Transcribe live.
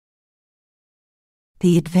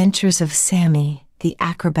The Adventures of Sammy, the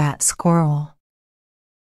Acrobat Squirrel.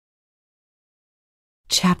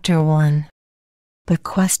 Chapter 1. The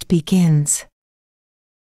Quest Begins.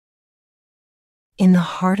 In the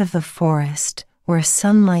heart of the forest, where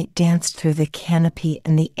sunlight danced through the canopy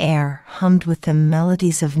and the air hummed with the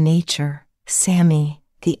melodies of nature, Sammy,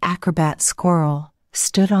 the Acrobat Squirrel,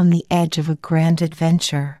 stood on the edge of a grand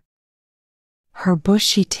adventure. Her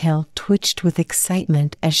bushy tail twitched with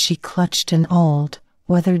excitement as she clutched an old,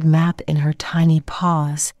 weathered map in her tiny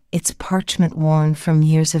paws, its parchment worn from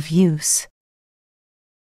years of use.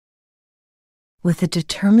 With a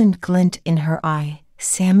determined glint in her eye,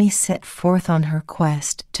 Sammy set forth on her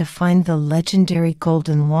quest to find the legendary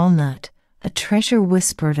Golden Walnut, a treasure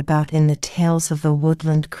whispered about in the tales of the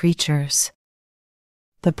woodland creatures.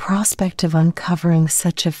 The prospect of uncovering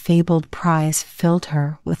such a fabled prize filled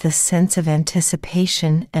her with a sense of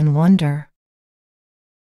anticipation and wonder.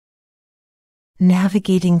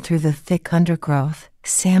 Navigating through the thick undergrowth,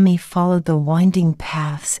 Sammy followed the winding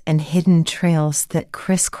paths and hidden trails that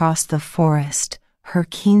crisscrossed the forest, her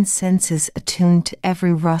keen senses attuned to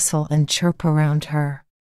every rustle and chirp around her.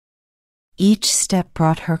 Each step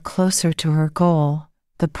brought her closer to her goal,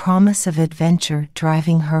 the promise of adventure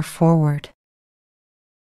driving her forward.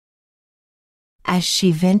 As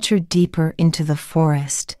she ventured deeper into the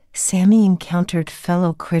forest, Sammy encountered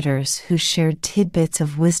fellow critters who shared tidbits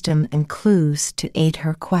of wisdom and clues to aid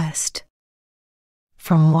her quest.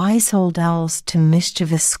 From wise old owls to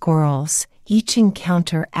mischievous squirrels, each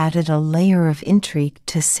encounter added a layer of intrigue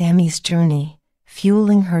to Sammy's journey,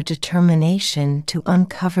 fueling her determination to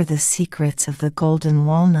uncover the secrets of the Golden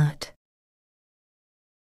Walnut.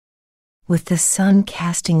 With the sun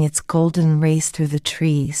casting its golden rays through the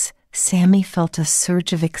trees, Sammy felt a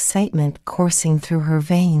surge of excitement coursing through her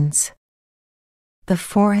veins. The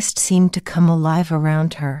forest seemed to come alive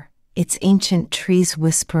around her, its ancient trees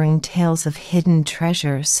whispering tales of hidden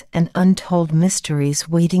treasures and untold mysteries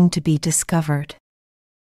waiting to be discovered.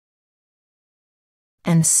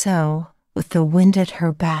 And so, with the wind at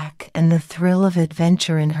her back and the thrill of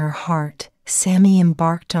adventure in her heart, Sammy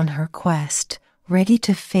embarked on her quest, ready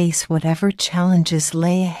to face whatever challenges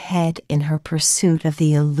lay ahead in her pursuit of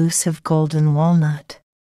the elusive Golden Walnut.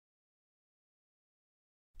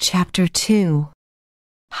 Chapter 2.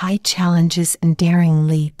 High Challenges and Daring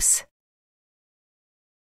Leaps.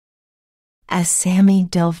 As Sammy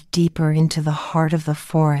delved deeper into the heart of the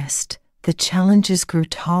forest, the challenges grew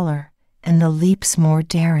taller, and the leaps more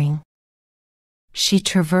daring. She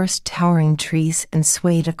traversed towering trees and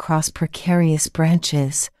swayed across precarious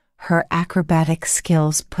branches, her acrobatic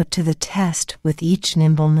skills put to the test with each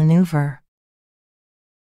nimble maneuver.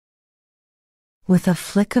 With a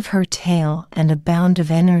flick of her tail and a bound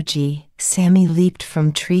of energy, Sammy leaped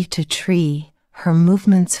from tree to tree, her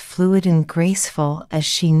movements fluid and graceful as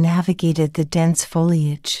she navigated the dense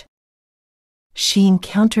foliage. She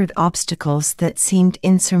encountered obstacles that seemed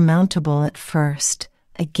insurmountable at first,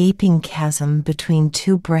 a gaping chasm between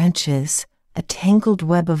two branches, a tangled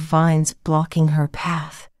web of vines blocking her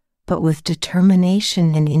path. But with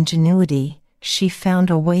determination and ingenuity, she found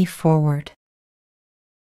a way forward.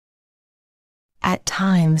 At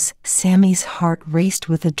times, Sammy's heart raced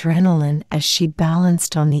with adrenaline as she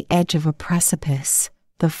balanced on the edge of a precipice,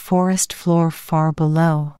 the forest floor far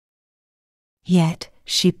below. Yet,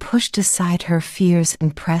 she pushed aside her fears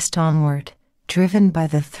and pressed onward, driven by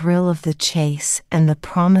the thrill of the chase and the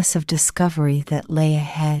promise of discovery that lay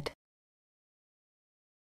ahead.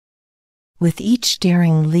 With each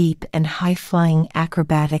daring leap and high-flying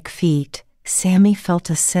acrobatic feat, Sammy felt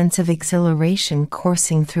a sense of exhilaration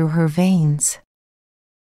coursing through her veins.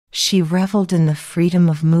 She reveled in the freedom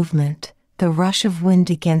of movement, the rush of wind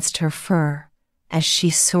against her fur, as she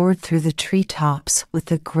soared through the treetops with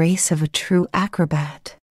the grace of a true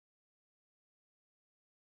acrobat.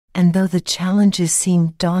 And though the challenges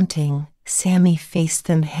seemed daunting, Sammy faced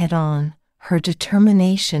them head-on, her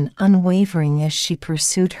determination unwavering as she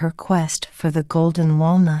pursued her quest for the Golden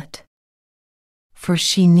Walnut. For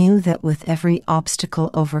she knew that with every obstacle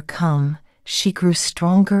overcome, she grew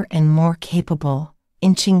stronger and more capable,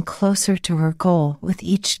 inching closer to her goal with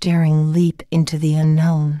each daring leap into the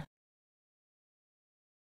unknown.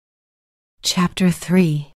 Chapter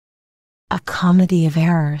 3. A Comedy of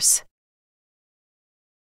Errors.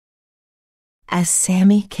 As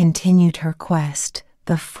Sammy continued her quest,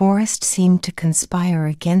 the forest seemed to conspire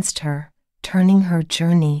against her, turning her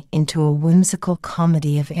journey into a whimsical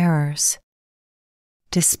comedy of errors.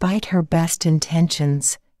 Despite her best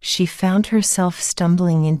intentions, she found herself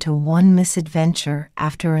stumbling into one misadventure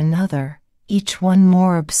after another, each one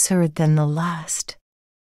more absurd than the last.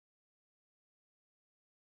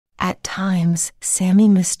 At times, Sammy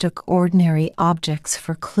mistook ordinary objects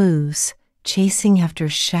for clues, chasing after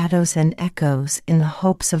shadows and echoes in the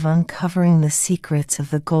hopes of uncovering the secrets of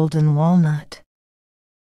the Golden Walnut.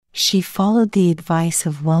 She followed the advice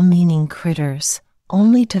of well-meaning critters,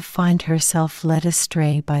 only to find herself led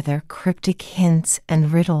astray by their cryptic hints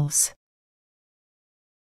and riddles.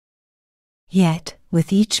 Yet,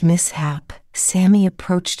 with each mishap, Sammy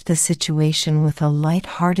approached the situation with a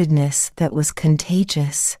light-heartedness that was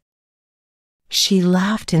contagious. She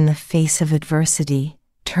laughed in the face of adversity,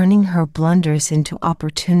 turning her blunders into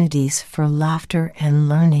opportunities for laughter and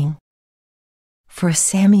learning. For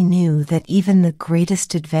Sammy knew that even the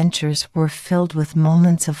greatest adventures were filled with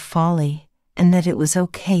moments of folly, and that it was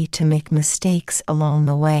okay to make mistakes along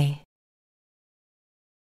the way.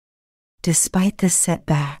 Despite the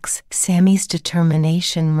setbacks, Sammy's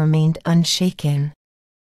determination remained unshaken.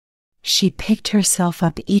 She picked herself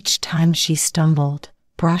up each time she stumbled,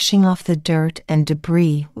 brushing off the dirt and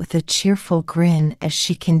debris with a cheerful grin as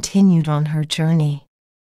she continued on her journey.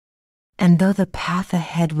 And though the path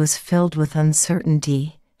ahead was filled with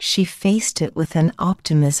uncertainty, she faced it with an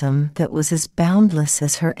optimism that was as boundless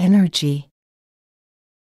as her energy.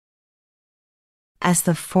 As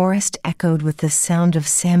the forest echoed with the sound of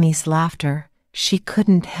Sammy's laughter, she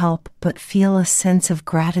couldn't help but feel a sense of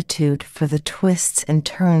gratitude for the twists and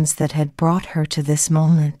turns that had brought her to this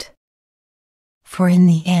moment. For in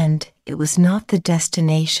the end, it was not the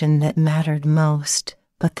destination that mattered most,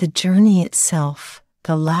 but the journey itself,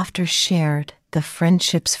 the laughter shared, the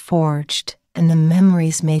friendships forged, and the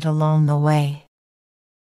memories made along the way.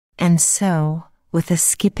 And so, with a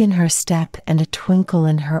skip in her step and a twinkle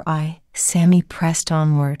in her eye, Sammy pressed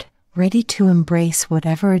onward, ready to embrace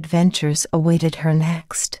whatever adventures awaited her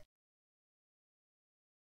next.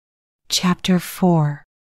 Chapter 4.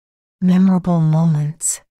 Memorable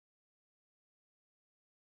Moments.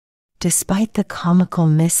 Despite the comical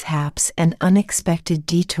mishaps and unexpected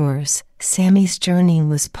detours, Sammy's journey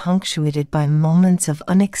was punctuated by moments of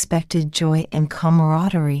unexpected joy and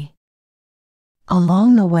camaraderie.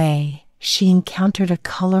 Along the way, she encountered a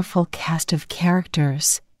colorful cast of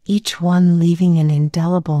characters, each one leaving an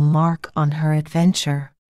indelible mark on her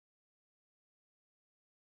adventure.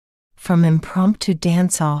 From impromptu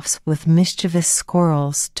dance-offs with mischievous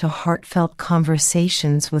squirrels to heartfelt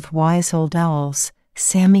conversations with wise old owls,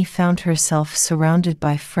 Sammy found herself surrounded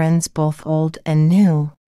by friends both old and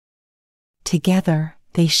new. Together,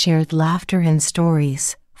 they shared laughter and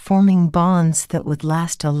stories, forming bonds that would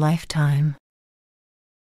last a lifetime.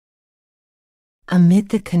 Amid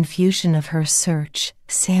the confusion of her search,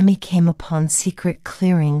 Sammy came upon secret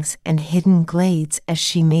clearings and hidden glades as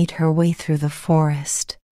she made her way through the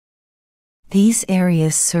forest. These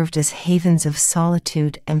areas served as havens of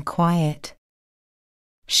solitude and quiet.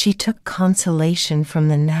 She took consolation from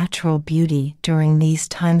the natural beauty during these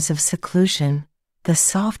times of seclusion. The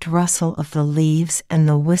soft rustle of the leaves and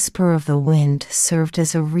the whisper of the wind served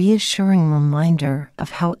as a reassuring reminder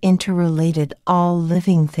of how interrelated all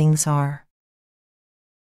living things are.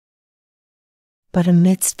 But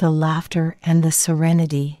amidst the laughter and the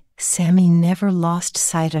serenity, Sammy never lost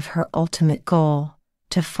sight of her ultimate goal: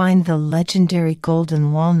 to find the legendary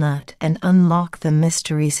Golden Walnut and unlock the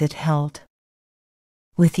mysteries it held.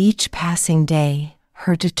 With each passing day,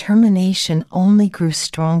 her determination only grew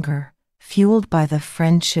stronger, fueled by the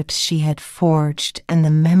friendships she had forged and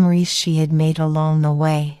the memories she had made along the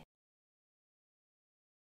way.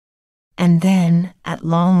 And then, at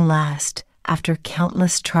long last, after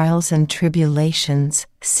countless trials and tribulations,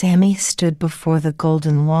 Sammy stood before the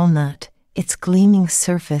Golden Walnut, its gleaming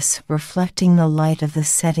surface reflecting the light of the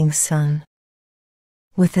setting sun.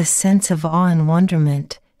 With a sense of awe and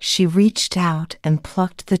wonderment, she reached out and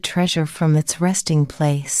plucked the treasure from its resting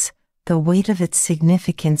place, the weight of its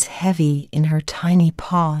significance heavy in her tiny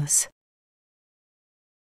paws.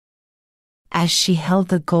 As she held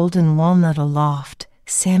the Golden Walnut aloft,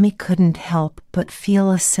 Sammy couldn't help but feel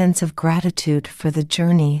a sense of gratitude for the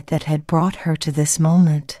journey that had brought her to this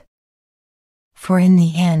moment. For in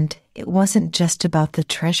the end, it wasn't just about the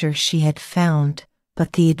treasure she had found,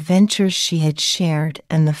 but the adventures she had shared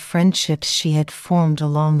and the friendships she had formed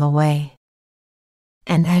along the way.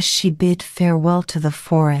 And as she bid farewell to the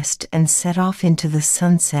forest and set off into the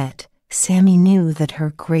sunset, Sammy knew that her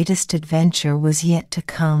greatest adventure was yet to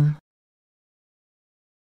come.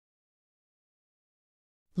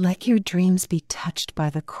 Let your dreams be touched by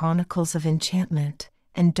the Chronicles of Enchantment,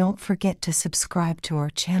 and don't forget to subscribe to our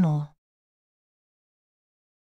channel.